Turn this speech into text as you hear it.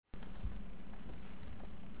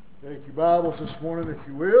Take your Bibles this morning, if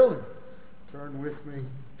you will, and turn with me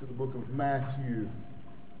to the book of Matthew.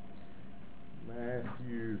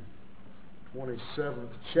 Matthew,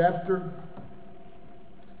 27th chapter.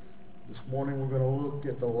 This morning we're going to look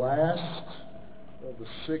at the last of the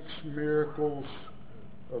 6 miracles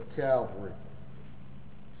of Calvary.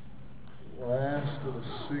 Last of the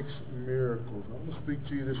 6 miracles. I want to speak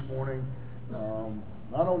to you this morning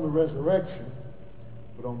not on the resurrection,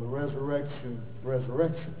 but on the resurrections.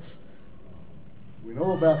 We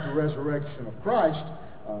know about the resurrection of Christ,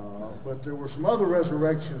 but there were some other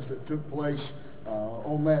resurrections that took place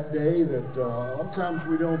on that day that a lot of times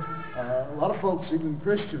we don't, a lot of folks, even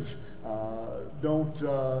Christians, don't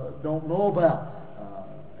know about.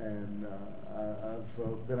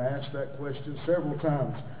 I've been asked that question several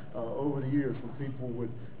times over the years when people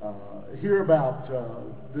would hear about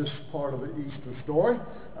this part of the Easter story.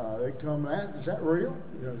 They come at, is that real?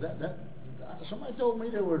 You know, that somebody told me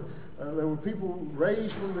there were people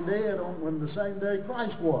raised from the dead on the same day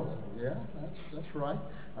Christ was. Yeah, that's right.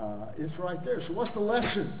 It's right there. So what's the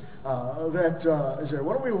lesson that is there?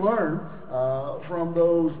 What do we learn from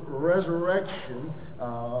those resurrections? I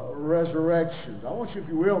want you, if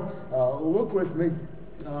you will, look with me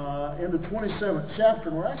in the 27th chapter.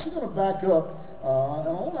 And we're actually going to back up, and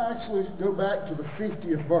I want to actually go back to the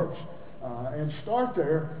 50th verse. And start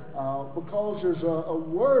there because there's a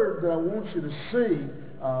word that I want you to see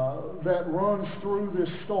that runs through this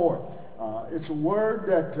story. It's a word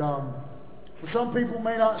that for some people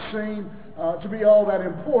may not seem to be all that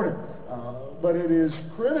important, but it is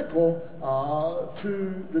critical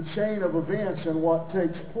to the chain of events and what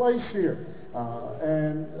takes place here.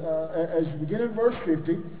 And as you begin in verse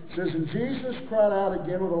 50, it says, "And Jesus cried out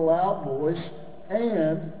again with a loud voice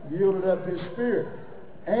and yielded up his spirit.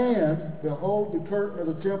 And, behold, the curtain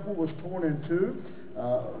of the temple was torn in two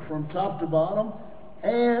from top to bottom,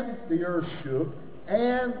 and the earth shook,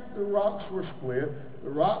 and the rocks were split.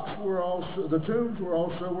 The tombs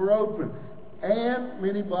were opened, and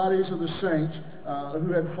many bodies of the saints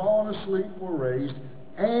who had fallen asleep were raised.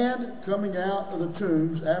 And coming out of the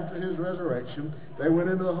tombs after his resurrection, they went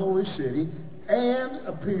into the holy city and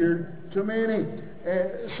appeared to many."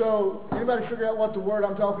 So, anybody figure out what the word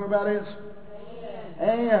I'm talking about is?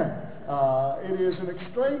 And it is an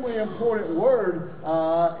extremely important word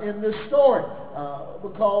in this story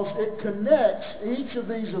because it connects each of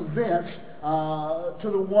these events to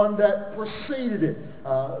the one that preceded it.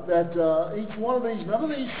 Each one of these, none of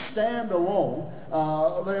these stand alone.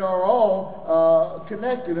 They are all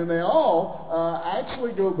connected, and they all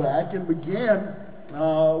actually go back and begin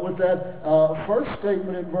with that first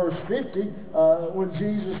statement in verse 50 when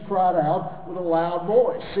Jesus cried out with a loud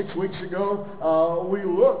voice. 6 weeks ago we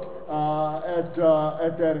looked at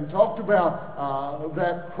that and talked about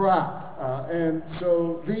that cry. And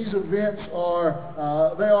so these events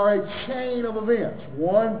they are a chain of events.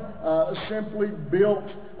 One simply built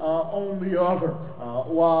on the other.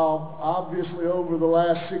 While obviously over the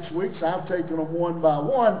last 6 weeks I've taken them one by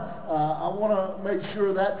one, I want to make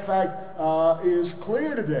sure that fact is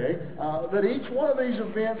clear today, that each one of these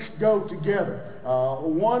events go together.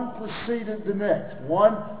 One preceded the next.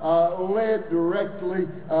 One led directly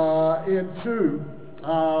into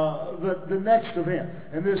the next event.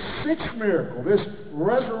 And this 6th miracle, this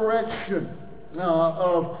resurrection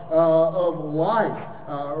of life,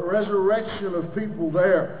 resurrection of people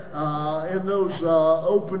there in those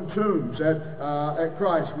open tombs at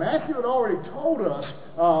Christ. Matthew had already told us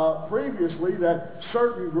previously that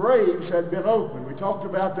certain graves had been opened. We talked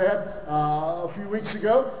about that a few weeks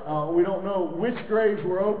ago. We don't know which graves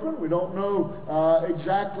were open. We don't know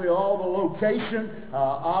exactly all the location.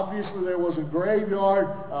 Obviously there was a graveyard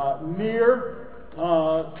near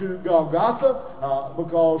to Golgotha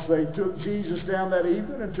because they took Jesus down that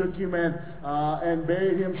evening and took him and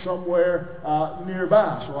buried him somewhere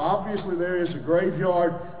nearby. So obviously there is a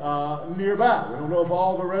graveyard nearby. We don't know if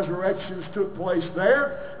all the resurrections took place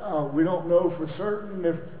there. We don't know for certain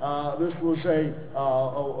if this was a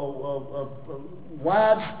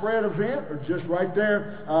widespread event or just right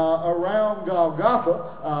there around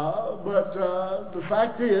Golgotha. But the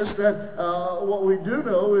fact is that what we do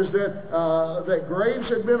know is that graves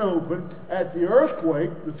had been opened at the earthquake.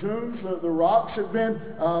 The tombs, the rocks had been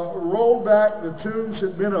rolled back. The tombs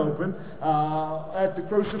had been opened at the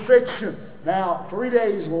crucifixion. Now, 3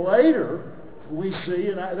 days later, we see,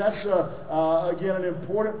 and that's again an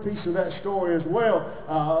important piece of that story as well,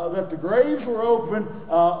 that the graves were open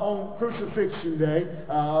on crucifixion day,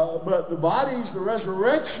 but the bodies, the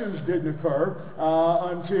resurrections didn't occur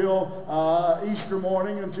until Easter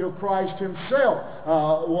morning, until Christ himself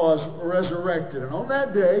was resurrected. And on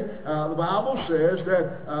that day, the Bible says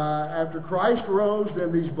that after Christ rose,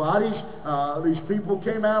 then these bodies, these people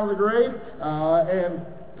came out of the grave, and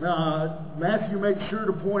Matthew makes sure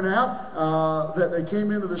to point out that they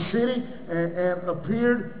came into the city and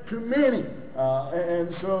appeared to many.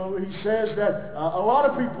 And so he says that a lot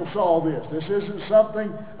of people saw this. This isn't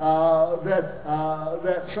something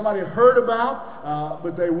that somebody heard about,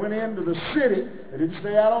 but they went into the city. They didn't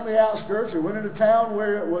stay out on the outskirts. They went into town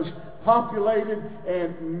where it was populated,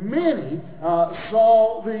 and many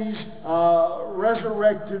saw these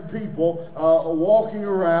resurrected people walking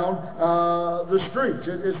around the streets.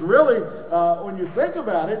 It's really, when you think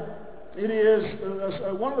about it, it is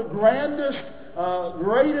one of the grandest,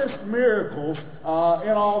 greatest miracles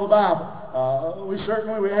in all the Bible. We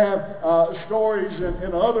have stories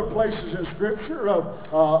in other places in Scripture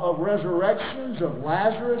of resurrections of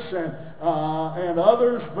Lazarus and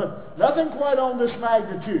others, but nothing quite on this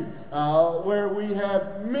magnitude, where we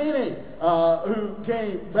have many who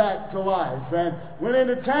came back to life and went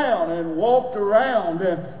into town and walked around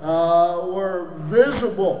and were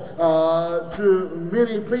visible to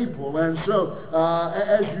many people. And so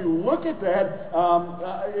as you look at that,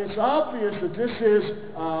 it's obvious that this is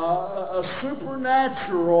a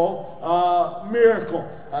supernatural miracle.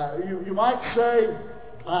 You might say,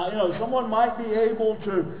 someone might be able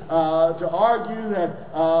to argue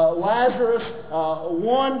that Lazarus,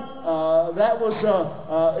 that was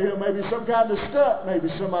maybe some kind of stunt. Maybe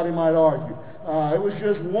somebody might argue. It was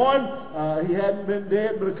just one. He hadn't been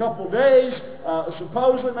dead but a couple days.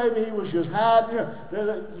 Supposedly, maybe he was just hiding.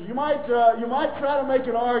 You might try to make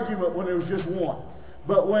an argument when it was just one.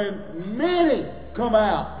 But when many come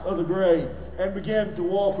out of the grave and begin to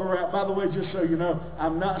walk around, by the way, just so you know,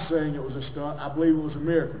 I'm not saying it was a stunt. I believe it was a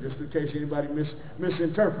miracle, just in case anybody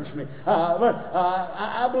misinterprets me. But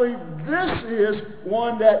I believe this is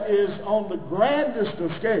one that is on the grandest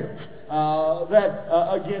of scales.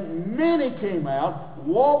 Again, many came out,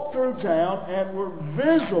 walked through town, and were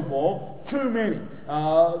visible to many.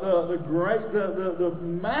 The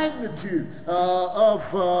magnitude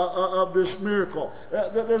of this miracle.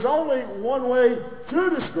 There's only one way to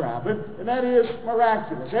describe it, and that is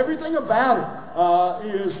miraculous. Everything about it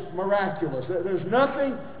is miraculous. There's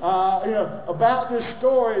nothing about this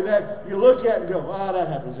story that you look at and go, "Wow, that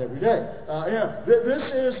happens every day." This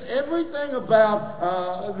is everything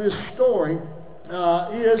about this story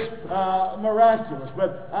is miraculous.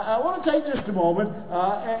 But I want to take just a moment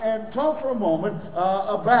and talk for a moment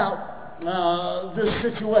about this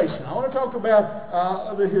situation. I want to talk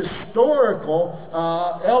about the historical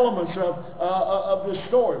elements of this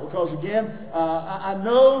story, because again, I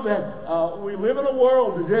know that we live in a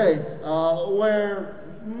world today where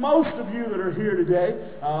most of you that are here today,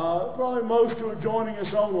 probably most who are joining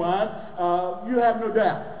us online, you have no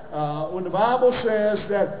doubt. When the Bible says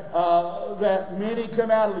that many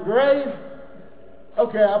come out of the grave,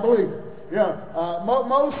 okay, I believe it.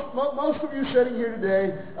 Most of you sitting here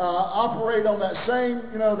today operate on that same,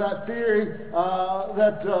 that theory,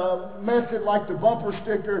 that method, like the bumper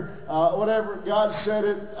sticker, whatever, God said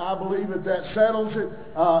it, I believe it, that settles it.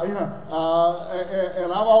 And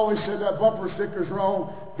I've always said that bumper sticker's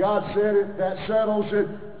wrong. God said it, that settles it,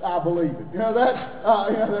 I believe it.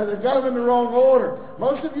 They've got them in the wrong order.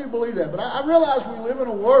 Most of you believe that. But I realize we live in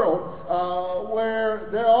a world where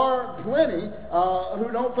there are plenty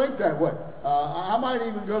who don't think that way. I might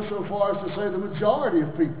even go so far as to say the majority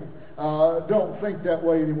of people don't think that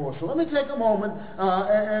way anymore. So let me take a moment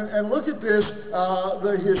and look at this,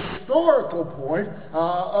 the historical point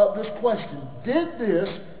of this question. Did this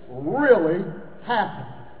really happen?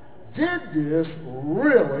 Did this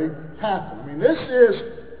really happen? I mean, this is,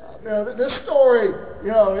 this story,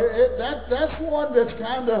 that's one that's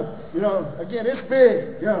kind of, again, it's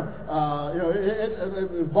big.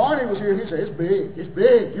 If Barney was here, he'd say, it's big, it's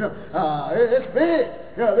big, it's big.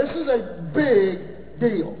 This is a big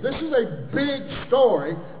deal. This is a big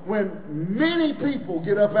story when many people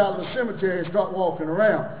get up out of the cemetery and start walking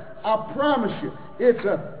around. I promise you, it's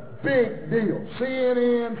a big deal.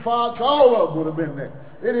 CNN, Fox, all of them would have been there.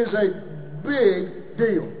 It is a big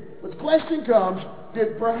deal. But the question comes,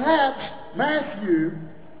 did perhaps Matthew,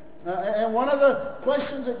 and one of the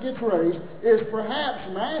questions that gets raised is perhaps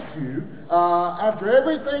Matthew, after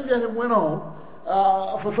everything that had went on,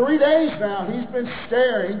 for 3 days now, he's been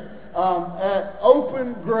staring at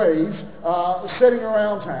open graves sitting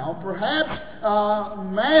around town. Perhaps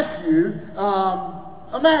Matthew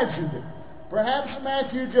imagined it. Perhaps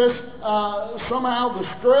Matthew just somehow the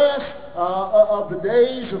stress of the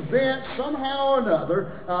day's event, somehow or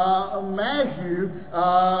another, Matthew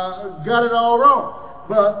got it all wrong.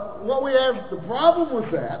 But what we have, the problem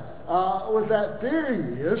with that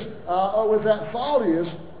theory is, or with that thought is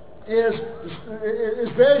very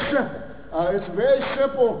simple. It's a very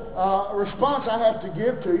simple response I have to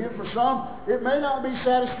give to you. For some, it may not be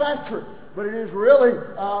satisfactory, but it is really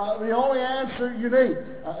the only answer you need.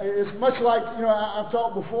 It's much like, I've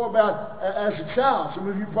talked before about as a child. Some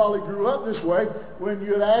of you probably grew up this way when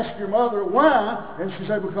you would ask your mother why, and she'd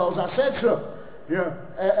say, because I said so.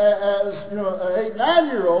 As an 8,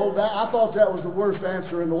 9-year-old, I thought that was the worst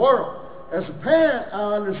answer in the world. As a parent,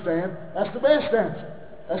 I understand that's the best answer.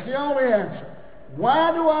 That's the only answer.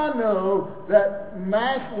 Why do I know that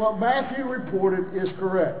what Matthew reported is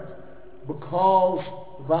correct? Because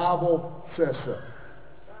the Bible says so.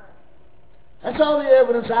 That's all the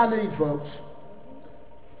evidence I need, folks.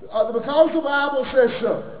 Because the Bible says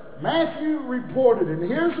so. Matthew reported it.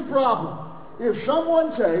 And here's the problem. If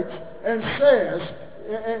someone takes and says,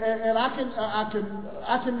 and I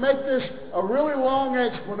can make this a really long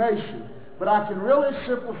explanation, but I can really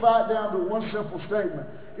simplify it down to one simple statement.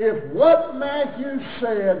 If what Matthew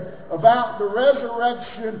said about the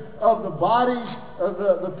resurrection of the bodies of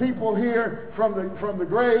the people here from the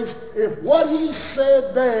graves, if what he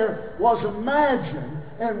said there was imagined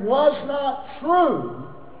and was not true,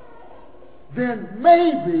 then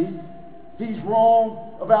maybe he's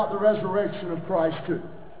wrong about the resurrection of Christ too.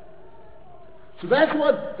 So that's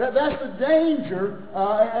the danger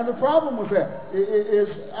and the problem with that is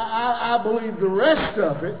I believe the rest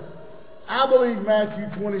of it. I believe Matthew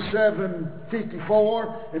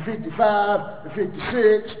 27:54 and 55 and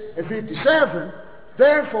 56 and 57.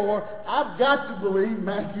 Therefore, I've got to believe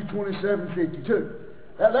Matthew 27:52.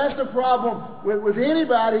 That's the problem with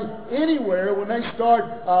anybody, anywhere, when they start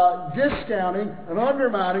discounting and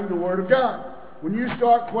undermining the Word of God. When you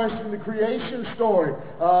start questioning the creation story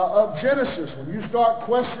of Genesis, when you start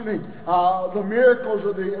questioning the miracles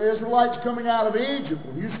of the Israelites coming out of Egypt,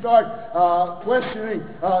 when you start questioning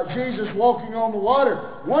Jesus walking on the water,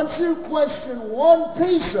 once you question one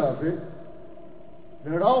piece of it,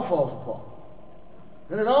 then it all falls apart.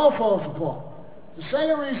 Then it all falls apart. The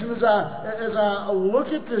second reason as I look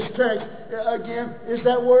at this text, again, is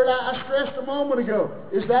that word I stressed a moment ago,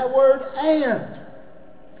 is that word and.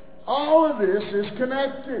 All of this is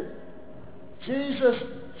connected. Jesus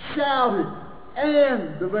shouted,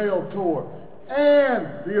 and the veil tore, and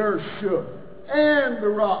the earth shook, and the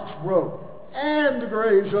rocks broke, and the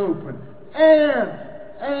graves opened, and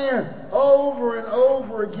over and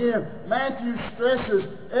over again, Matthew stresses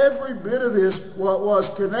every bit of this what was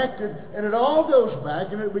connected, and it all goes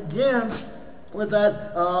back, and it begins with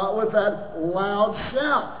that loud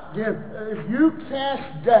shout. Again, if you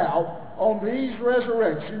cast doubt on these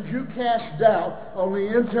resurrections, you cast doubt on the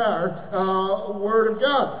entire Word of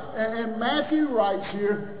God. And Matthew writes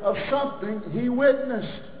here of something he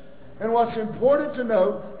witnessed. And what's important to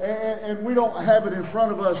note, and we don't have it in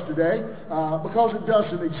front of us today because it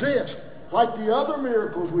doesn't exist. Like the other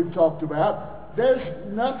miracles we've talked about, there's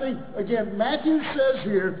nothing. Again, Matthew says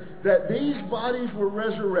here that these bodies were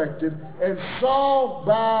resurrected and saw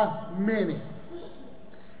by many.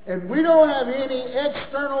 And we don't have any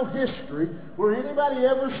external history where anybody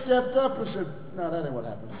ever stepped up and said, no, that ain't what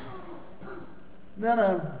happened.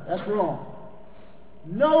 No, that's wrong.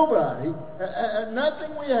 Nobody,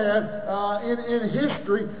 nothing we have in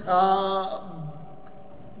history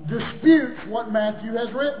disputes what Matthew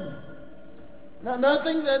has written. Now,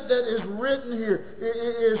 nothing that is written here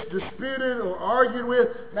is disputed or argued with.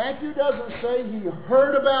 Matthew doesn't say he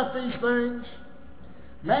heard about these things.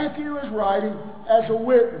 Matthew is writing as a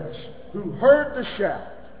witness who heard the shout,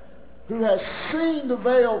 who has seen the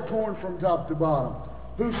veil torn from top to bottom,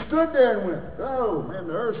 who stood there and went, oh, man,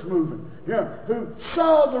 the earth's moving. Who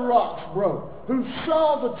saw the rocks broke, who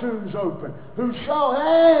saw the tombs open, who saw,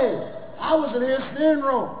 hey, I was at his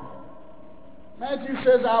funeral. Matthew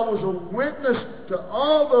says, I was a witness to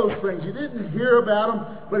all those things. He didn't hear about them,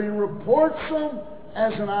 but he reports them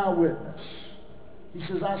as an eyewitness. He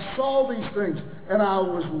says, I saw these things, and I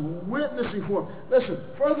was witnessing for them. Listen,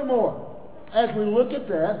 furthermore, as we look at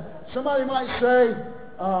that, somebody might say,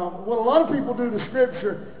 what a lot of people do to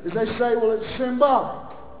Scripture is they say, well, it's symbolic.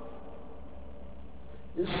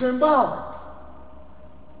 It's symbolic.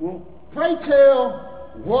 Well, pray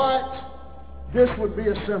tell what this would be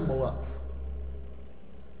a symbol of.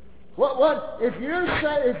 What if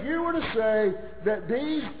you were to say that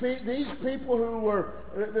these people who were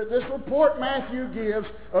this report Matthew gives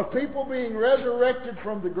of people being resurrected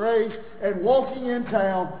from the graves and walking in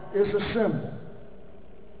town is a symbol?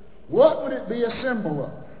 What would it be a symbol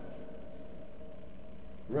of?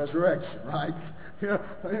 Resurrection, right?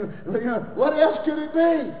 What else could it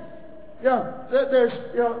be? There's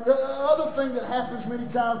the other thing that happens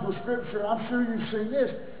many times with Scripture. I'm sure you've seen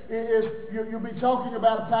this. Is you'll be talking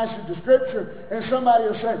about a passage of Scripture, and somebody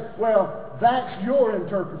will say, "Well, that's your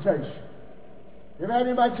interpretation." Ever had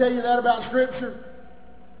anybody tell you that about Scripture?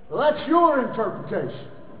 Well, that's your interpretation.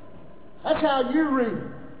 That's how you read it.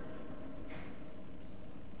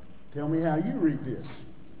 Tell me how you read this.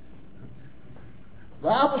 The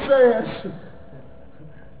Bible says,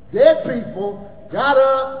 dead people got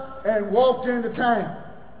up and walked into town.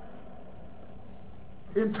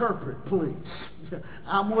 Interpret, please.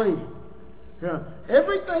 I'm waiting.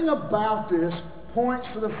 Everything about this points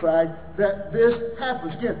to the fact that this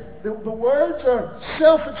happens. Again, the words are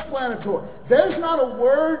self-explanatory. There's not a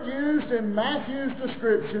word used in Matthew's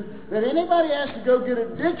description that anybody has to go get a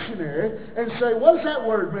dictionary and say, what does that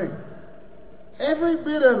word mean? Every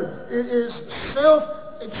bit of it is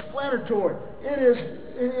self-explanatory. It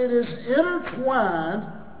is intertwined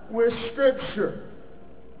with Scripture.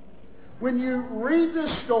 When you read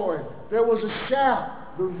this story, there was a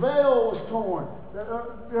shout. The veil was torn.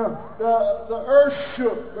 The earth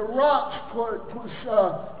shook. The rocks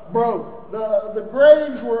broke. The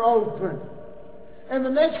graves were opened. And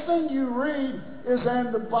the next thing you read is,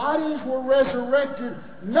 and the bodies were resurrected.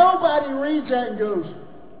 Nobody reads that and goes,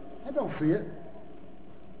 that don't fit.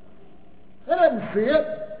 That doesn't fit.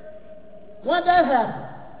 Why'd that happen?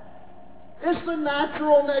 It's the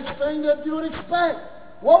natural next thing that you would expect.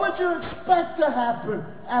 What would you expect to happen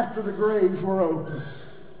after the graves were opened?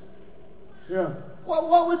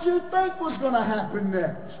 What would you think was going to happen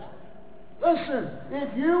next? Listen,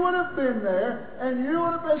 if you would have been there, and you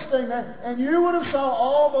would have been staying there, and you would have saw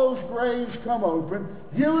all those graves come open,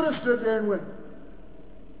 you would have stood there and went,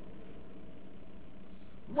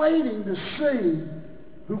 waiting to see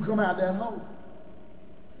who come out that hole.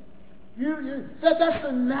 That's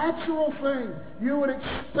the natural thing you would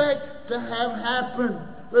expect to have happen.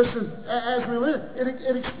 Listen, as we live,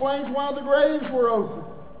 it explains why the graves were open.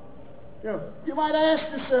 You might ask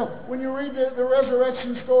yourself, when you read the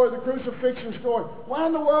resurrection story, the crucifixion story, why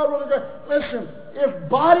in the world were the graves? Listen, if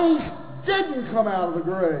bodies didn't come out of the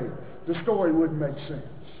grave, the story wouldn't make sense.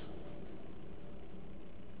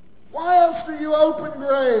 Why else do you open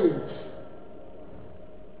graves?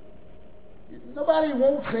 Nobody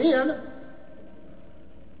wants in.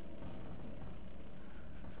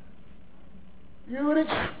 You would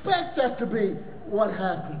expect that to be what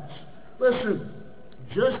happens. Listen,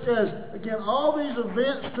 just as, again, all these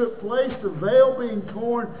events took place, the veil being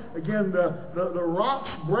torn, again, the rocks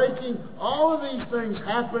breaking, all of these things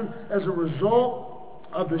happen as a result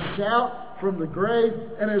of the shout from the grave.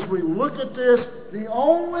 And as we look at this, the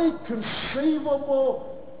only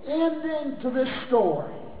conceivable ending to this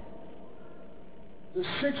story, the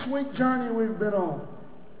 6-week journey we've been on,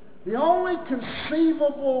 the only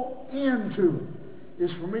conceivable end to it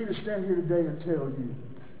is for me to stand here today and tell you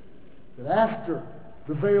that after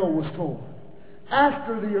the veil was torn,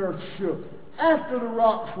 after the earth shook, after the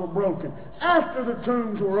rocks were broken, after the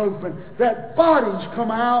tombs were opened, that bodies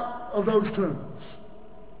come out of those tombs.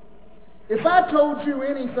 If I told you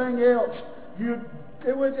anything else,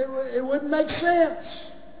 it wouldn't make sense.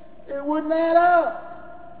 It wouldn't add up.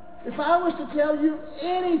 If I was to tell you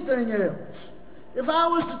anything else, if I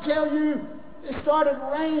was to tell you it started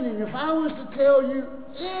raining, if I was to tell you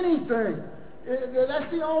anything,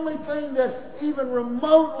 that's the only thing that even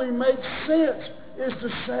remotely makes sense, is to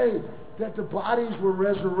say that the bodies were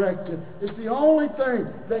resurrected. It's the only thing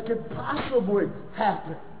that could possibly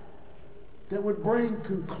happen that would bring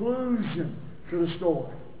conclusion to the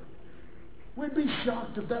story. We'd be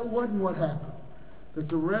shocked if that wasn't what happened. That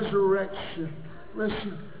the resurrection,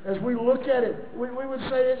 listen, as we look at it, we would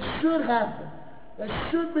say it should happen.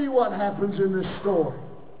 That should be what happens in this story.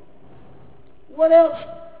 What else?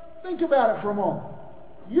 Think about it for a moment.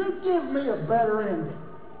 You give me a better ending.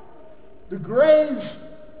 The graves,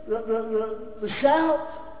 the shout,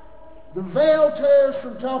 the veil tears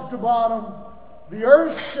from top to bottom, the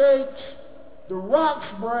earth shakes, the rocks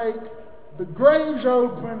break, the graves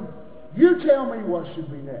open. You tell me what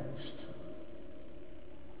should be next.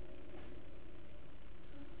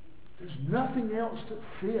 There's nothing else that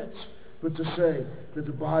fits but to say that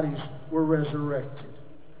the bodies were resurrected.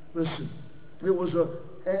 Listen, it was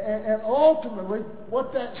and ultimately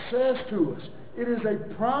what that says to us It is a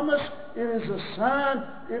promise. It is a sign.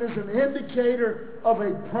 It is an indicator of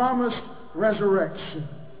a promised resurrection.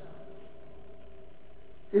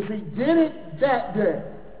 If he did it that day,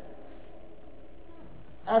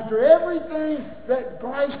 after everything that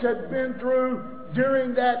Christ had been through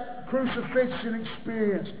during that crucifixion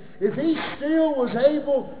experience, if he still was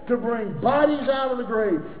able to bring bodies out of the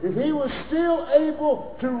grave, if he was still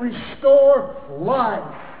able to restore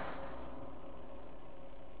life,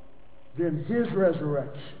 then his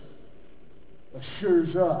resurrection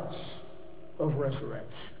assures us of resurrection.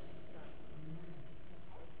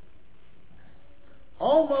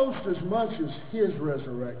 Almost as much as his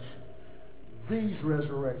resurrection, these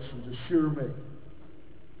resurrections assure me.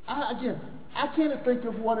 I can't think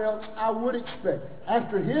of what else I would expect.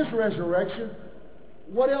 After his resurrection,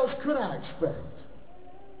 what else could I expect?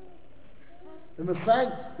 And the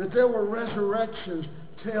fact that there were resurrections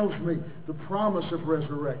tells me the promise of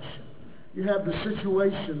resurrection. You have the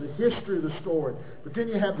situation, the history of the story, but then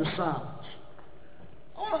you have the silence.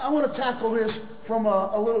 I want to tackle this from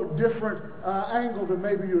a little different angle than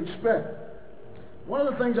maybe you expect. One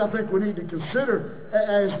of the things I think we need to consider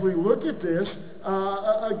as we look at this,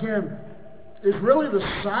 again, is really the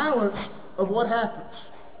silence of what happens.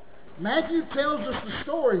 Matthew tells us the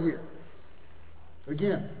story here.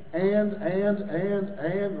 Again, and,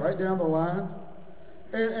 right down the line.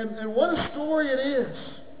 And what a story it is.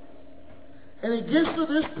 And he gets to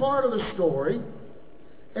this part of the story,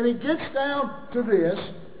 and he gets down to this,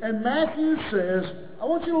 and Matthew says, I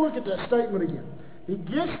want you to look at that statement again. He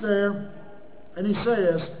gets there, and he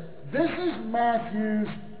says, this is Matthew's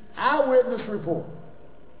eyewitness report.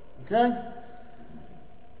 Okay?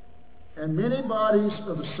 And many bodies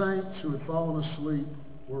of the saints who had fallen asleep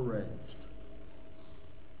were raised.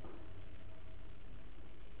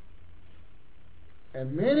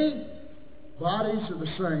 And many bodies of the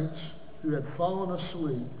saints who had fallen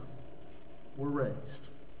asleep were raised.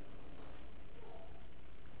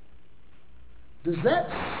 Does that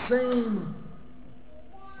seem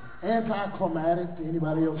anticlimactic to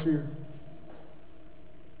anybody else here?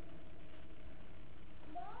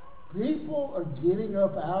 People are getting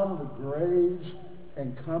up out of the graves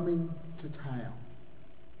and coming to town.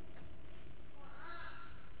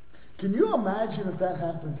 Can you imagine if that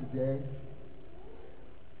happened today?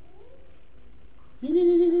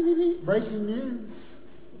 Breaking news.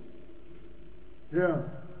 Yeah.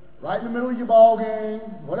 Right in the middle of your ball game,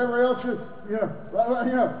 whatever else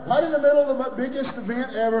right in the middle of the biggest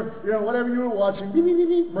event ever, whatever you were watching.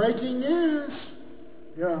 Breaking news.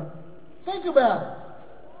 Yeah. Think about it.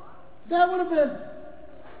 They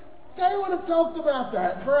would have talked about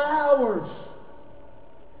that for hours.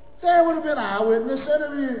 There would have been eyewitness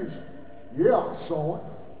interviews. Yeah, I saw it.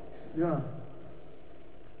 Yeah.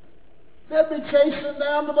 They'd be chasing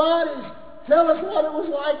down the bodies. Tell us what it was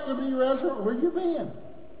like to be resurrected. Where you been?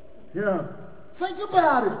 Yeah. Think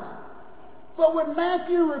about it. But when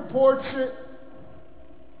Matthew reports it,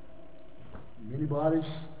 many bodies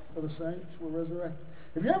of the saints were resurrected.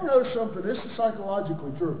 Have you ever noticed something? This is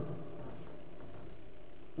psychologically true.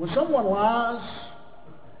 When someone lies,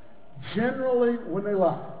 generally when they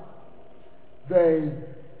lie, they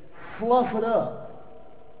fluff it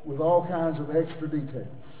up with all kinds of extra details.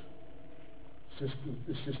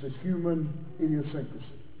 It's just a human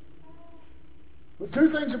idiosyncrasy. But two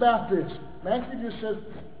things about this. Matthew just says,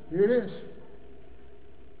 here it is.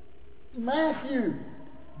 Matthew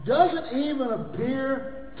doesn't even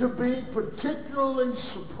appear to be particularly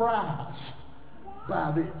surprised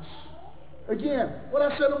by this. Again, what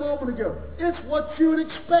I said a moment ago, it's what you would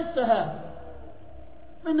expect to happen.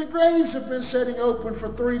 I mean, the graves have been sitting open for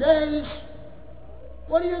 3 days.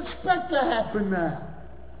 What do you expect to happen now?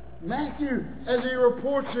 Matthew, as he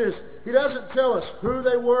reports this, he doesn't tell us who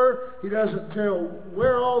they were. He doesn't tell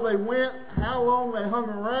where all they went, how long they hung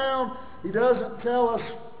around. He doesn't tell us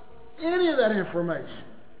any of that information.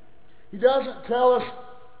 He doesn't tell us,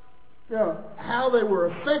 how they were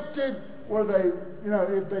affected. Were they,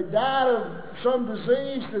 if they died of some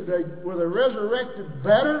disease, were they resurrected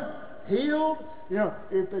better, healed?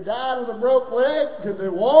 If they died of a broke leg, could they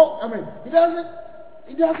walk? I mean, he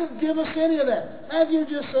doesn't give us any of that. Matthew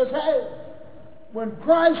just says, hey, when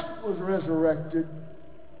Christ was resurrected,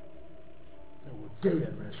 there were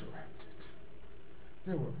dead resurrected.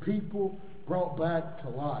 There were people brought back to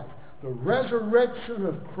life. The resurrection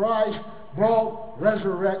of Christ brought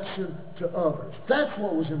resurrection to others. That's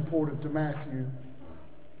what was important to Matthew.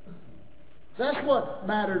 That's what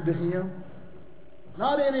mattered to him.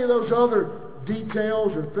 Not any of those other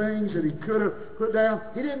details or things that he could have put down.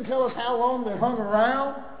 He didn't tell us how long they hung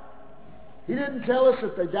around. He didn't tell us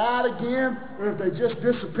if they died again or if they just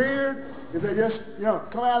disappeared. If they just,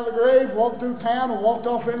 come out of the grave, walked through town, and walked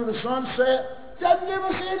off into the sunset, doesn't give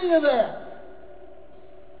us any of that.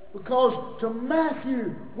 Because to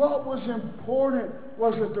Matthew, what was important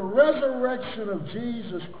was that the resurrection of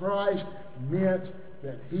Jesus Christ meant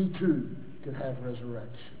that he too could have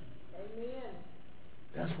resurrection. Amen.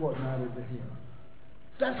 That's what mattered to him.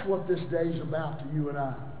 That's what this day is about to you and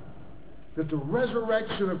I. That the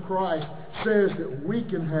resurrection of Christ says that we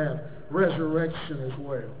can have resurrection as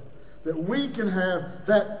well. That we can have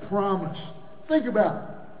that promise. Think about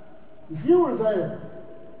it. If you were there,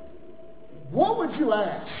 what would you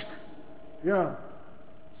ask?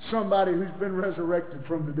 Somebody who's been resurrected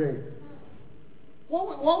from the dead.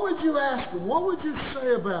 What would you ask them? What would you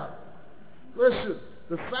say about it? Listen,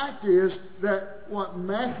 the fact is that what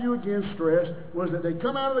Matthew again stressed was that they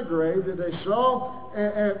come out of the grave, that they saw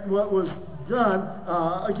and what was done.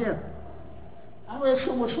 Again, I read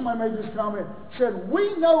somewhere somebody made this comment, said,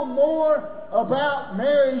 we know more about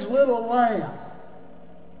Mary's little lamb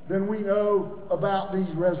than we know about these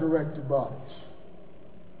resurrected bodies.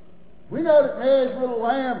 We know that Mary's little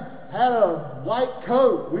lamb had a white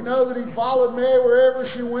coat. We know that he followed Mary wherever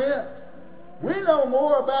she went. We know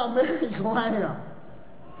more about Mary's lamb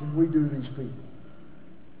than we do these people.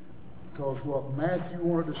 Because what Matthew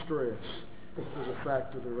wanted to stress was the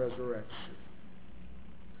fact of the resurrection.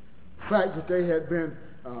 The fact that they had been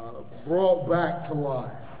brought back to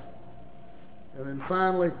life. And then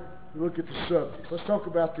finally, look at the subject. Let's talk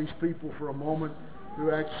about these people for a moment who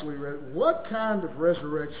actually read. What kind of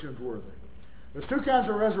resurrections were they? There's two kinds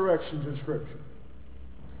of resurrections in Scripture.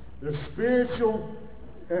 There's spiritual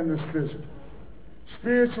and there's physical.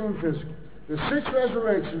 Spiritual and physical. There's 6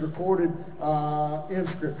 resurrections recorded in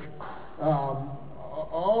Scripture.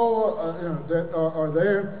 All that are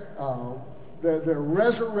there. They're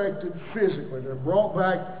resurrected physically. They're brought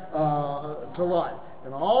back to life.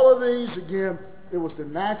 And all of these, again, it was the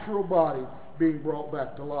natural body being brought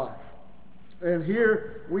back to life. And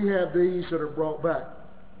here we have these that are brought back.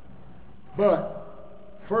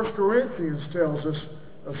 But 1 Corinthians tells us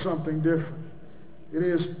of something different. It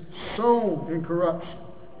is sown in corruption.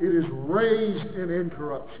 It is raised in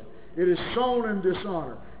incorruption. It is sown in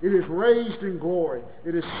dishonor. It is raised in glory.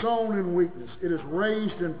 It is sown in weakness. It is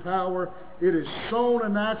raised in power. It is sown a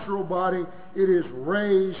natural body. It is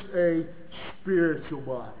raised a spiritual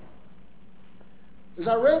body. As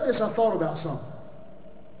I read this, I thought about something.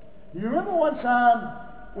 You remember one time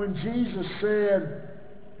when Jesus said,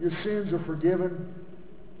 your sins are forgiven?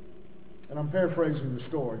 And I'm paraphrasing the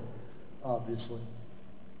story, obviously.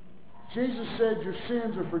 Jesus said, your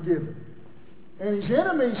sins are forgiven. And his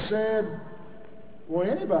enemies said, well,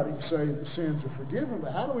 anybody can say the sins are forgiven,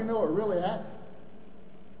 but how do we know it really happened?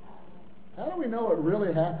 How do we know it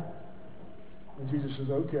really happened? And Jesus says,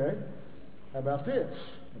 okay, how about this?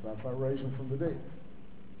 How about if I raise them from the dead?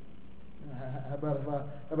 How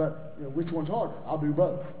about which one's harder? I'll do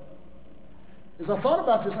both. As I thought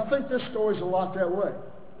about this, I think this story's a lot that way.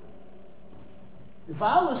 If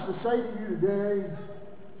I was to say to you today,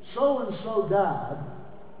 so-and-so died,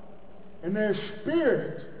 and their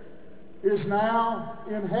spirit is now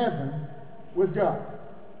in heaven with God.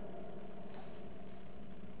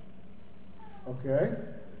 Okay?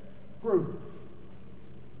 Prove it.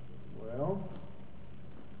 Well,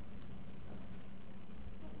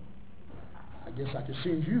 I guess I could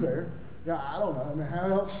send you there. Yeah, I don't know. I mean, how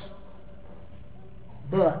else?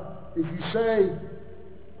 But if you say,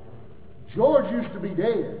 George used to be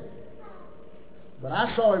dead, but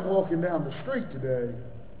I saw him walking down the street today,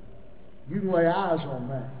 you can lay eyes on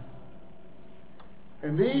that.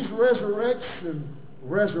 And these resurrections,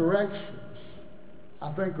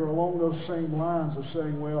 I think are along those same lines of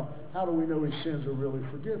saying, well, how do we know his sins are really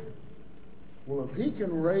forgiven? Well, if he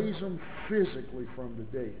can raise them physically from the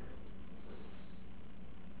dead,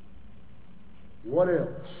 what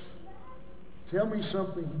else? Tell me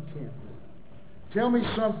something he can't do. Tell me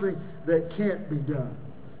something that can't be done.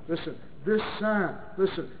 Listen, this sign, this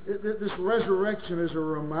resurrection is a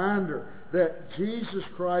reminder that Jesus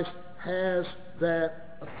Christ has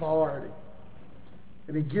that authority.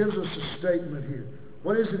 And he gives us a statement here.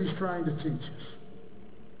 What is it he's trying to teach us?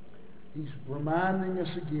 He's reminding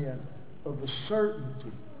us again of the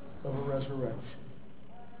certainty of a resurrection.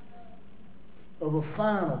 Of a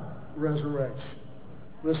final resurrection.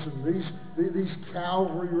 Listen, these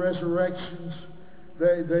Calvary resurrections,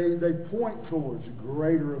 they point towards a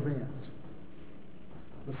greater event.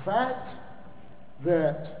 The fact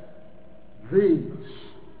that these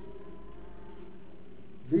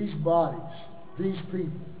bodies, these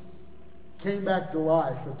people, came back to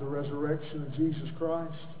life at the resurrection of Jesus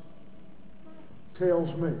Christ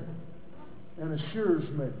tells me and assures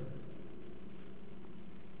me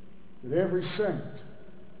that every saint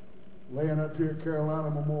laying up here at Carolina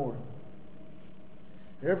Memorial,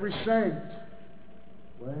 every saint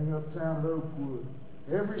laying uptown at Oakwood,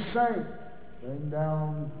 every saint laying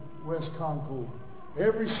down West Concord,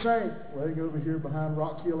 every saint laying over here behind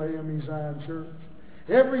Rock Hill AME Zion Church,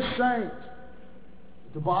 every saint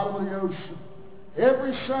at the bottom of the ocean,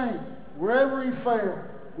 every saint, wherever he fell,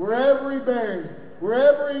 wherever he buried,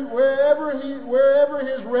 wherever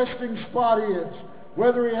his resting spot is,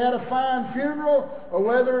 whether he had a fine funeral or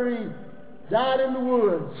whether he died in the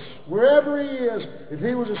woods, wherever he is, if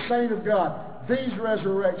he was a saint of God, these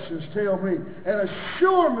resurrections tell me and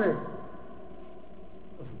assure me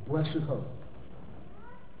of a blessed hope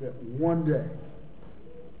that one day,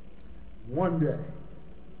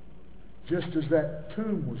 just as that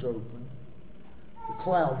tomb was open, the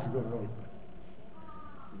clouds are going to open.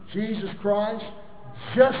 Jesus Christ,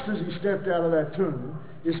 just as he stepped out of that tomb,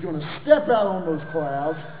 is going to step out on those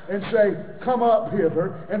clouds and say, come up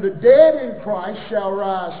hither, and the dead in Christ shall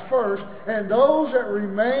rise first, and those that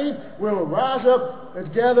remain will rise up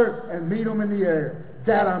together and meet them in the air.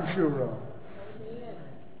 That I'm sure of.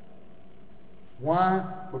 Why?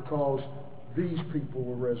 Because these people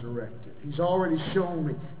were resurrected. He's already shown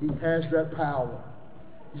me he has that power.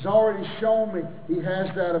 He's already shown me he has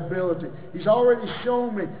that ability. He's already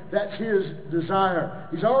shown me that's his desire.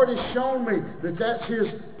 He's already shown me that that's his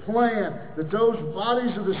plan, that those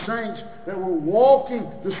bodies of the saints that were walking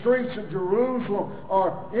the streets of Jerusalem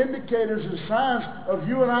are indicators and signs of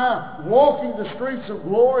you and I walking the streets of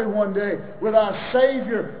glory one day with our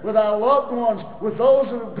Savior, with our loved ones, with those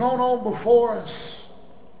that have gone on before us.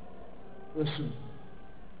 Listen,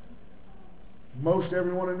 most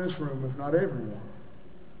everyone in this room, if not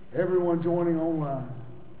everyone joining online,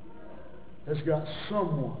 has got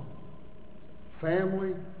someone,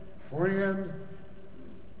 family, friend,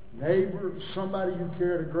 neighbor, somebody you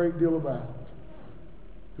cared a great deal about,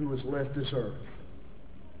 who has left this earth,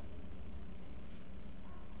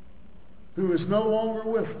 who is no longer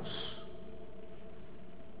with us.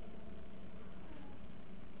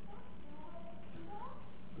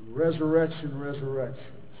 The resurrections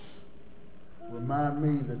remind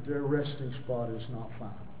me that their resting spot is not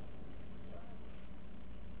final.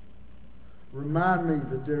 Remind me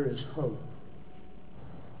that there is hope.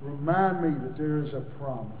 Remind me that there is a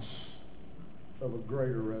promise of a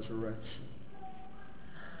greater resurrection.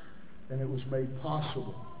 And it was made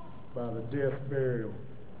possible by the death, burial,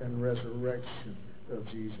 and resurrection of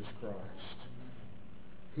Jesus Christ.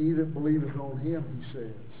 He that believeth on him, he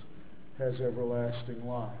says, has everlasting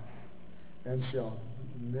life and shall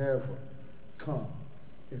never come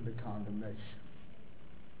into condemnation.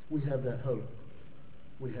 We have that hope.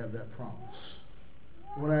 We have that promise.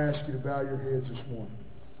 I want to ask you to bow your heads this morning.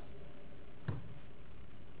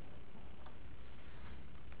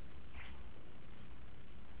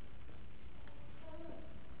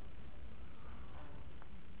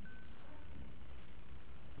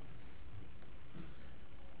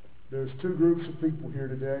 There's two groups of people here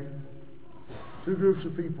today. Two groups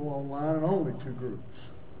of people online, and only two groups.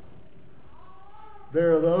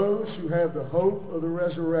 There are those who have the hope of the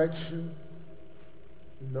resurrection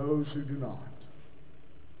and those who do not.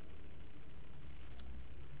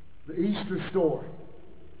 The Easter story,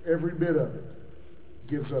 every bit of it,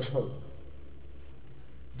 gives us hope.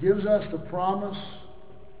 Gives us the promise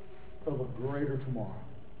of a greater tomorrow.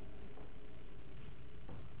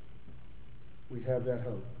 We have that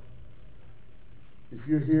hope. If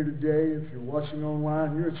you're here today, if you're watching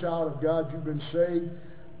online, you're a child of God, you've been saved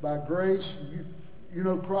by grace, you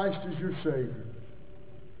know Christ is your Savior.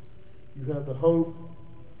 You have the hope,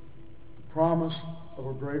 the promise of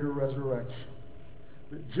a greater resurrection.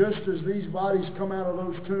 That just as these bodies come out of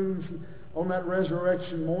those tombs on that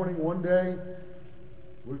resurrection morning one day,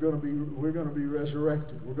 we're going to be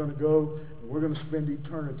resurrected. We're going to go and we're going to spend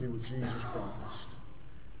eternity with Jesus Christ.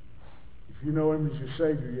 If you know him as your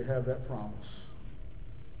Savior, you have that promise.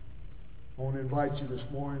 I want to invite you this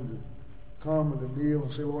morning to come and to kneel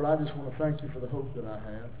and say, Lord, I just want to thank you for the hope that I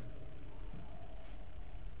have.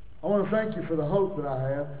 I want to thank you for the hope that I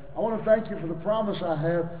have. I want to thank you for the promise I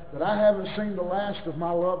have that I haven't seen the last of my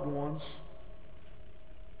loved ones.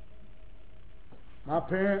 My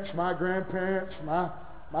parents, my grandparents, my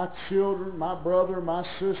children, my brother, my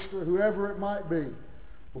sister, whoever it might be.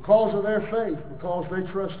 Because of their faith, because they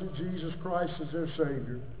trusted Jesus Christ as their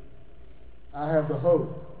Savior, I have the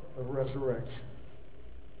hope of resurrection.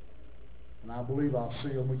 And I believe I'll see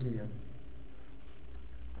them again.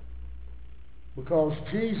 Because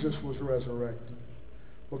Jesus was resurrected,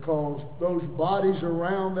 because those bodies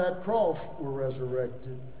around that cross were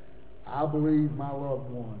resurrected, I believe my loved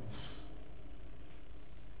ones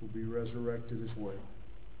will be resurrected as well.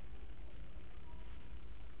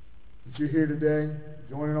 But you're here today,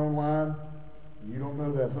 joining online, and you don't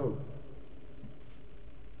know that hope.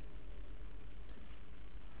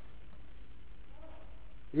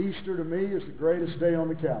 Easter to me is the greatest day on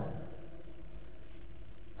the calendar.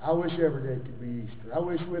 I wish every day could be Easter. I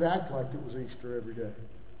wish we'd act like it was Easter every day.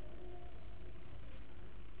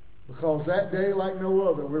 Because that day, like no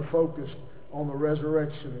other, we're focused on the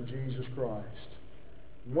resurrection of Jesus Christ.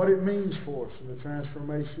 And what it means for us and the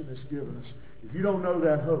transformation it's given us. If you don't know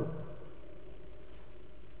that hope,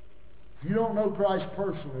 if you don't know Christ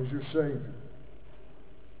personally as your Savior,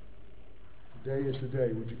 today is the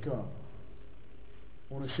day. Would you come?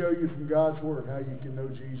 I want to show you from God's Word how you can know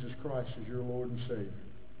Jesus Christ as your Lord and Savior.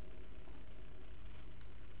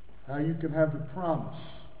 How you can have the promise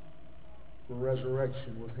for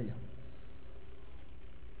resurrection with Him.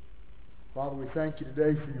 Father, we thank you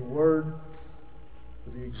today for your Word,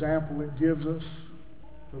 for the example it gives us,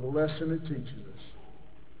 for the lesson it teaches us.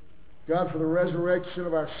 God, for the resurrection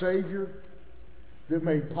of our Savior that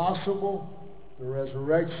made possible the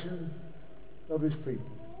resurrection of His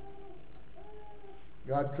people.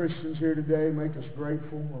 God, Christians here today, make us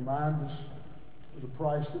grateful, remind us of the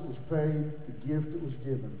price that was paid, the gift that was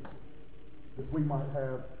given, that we might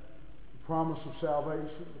have the promise of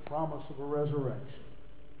salvation, the promise of a resurrection.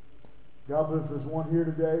 God, but if there's one here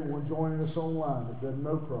today, one joining us online that doesn't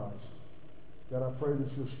know Christ, God, I pray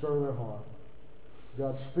that you'll stir their heart.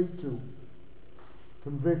 God, speak to them.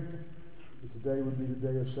 Convict them. That today would be the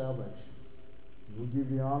day of salvation. And we'll give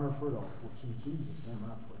you the honor for it all. It's in Jesus' name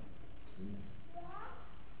I pray. Amen.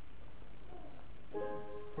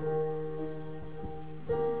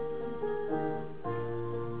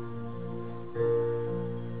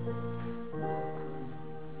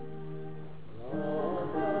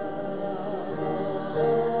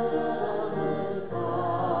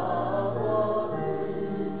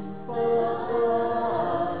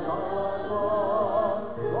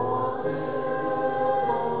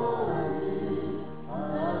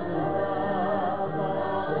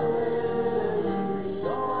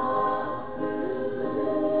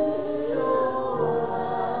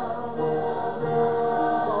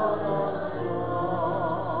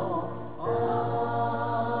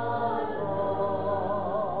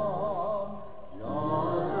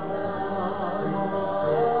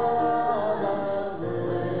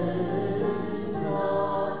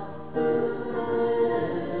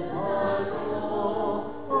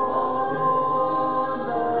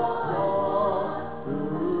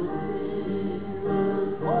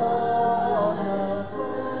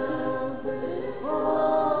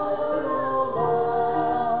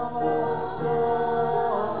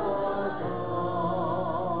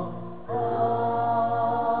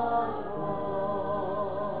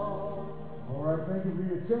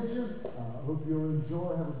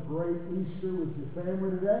 Easter with your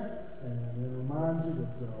family today, and it reminds you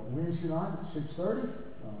that Wednesday night at 6:30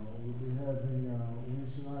 we'll be having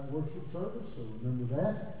Wednesday night worship service, so remember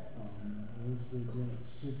that. Wednesday again at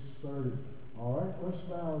 6:30. All right, let's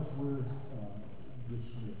bow as we're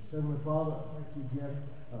dismissed. Heavenly Father, thank you again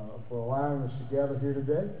for allowing us to gather here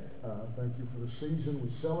today. Thank you for the season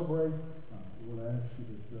we celebrate. Lord, I ask you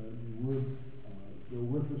that you would go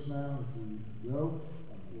with us now as we go.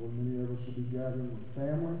 Lord, many of us will be gathering with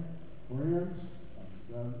family, friends.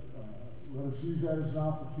 God, let us use that as an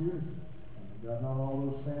opportunity. God, not all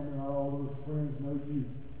those family, not all those friends know you,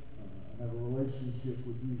 have a relationship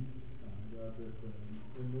with you. God, that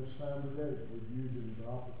in this time of day, we'd use it as an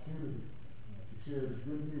opportunity to share the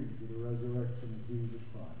good news of the resurrection of Jesus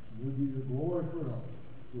Christ. And we'll give you the glory for it all,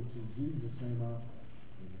 which in Jesus' name I pray.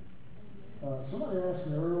 Somebody asked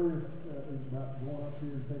me earlier about going up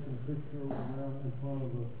here and taking a picture around in front of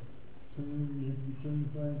the tomb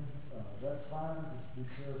thing. That's fine. Just be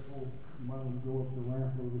careful. You might want to go up the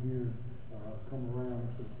ramp over here and come around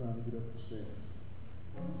instead of trying to get up the stairs.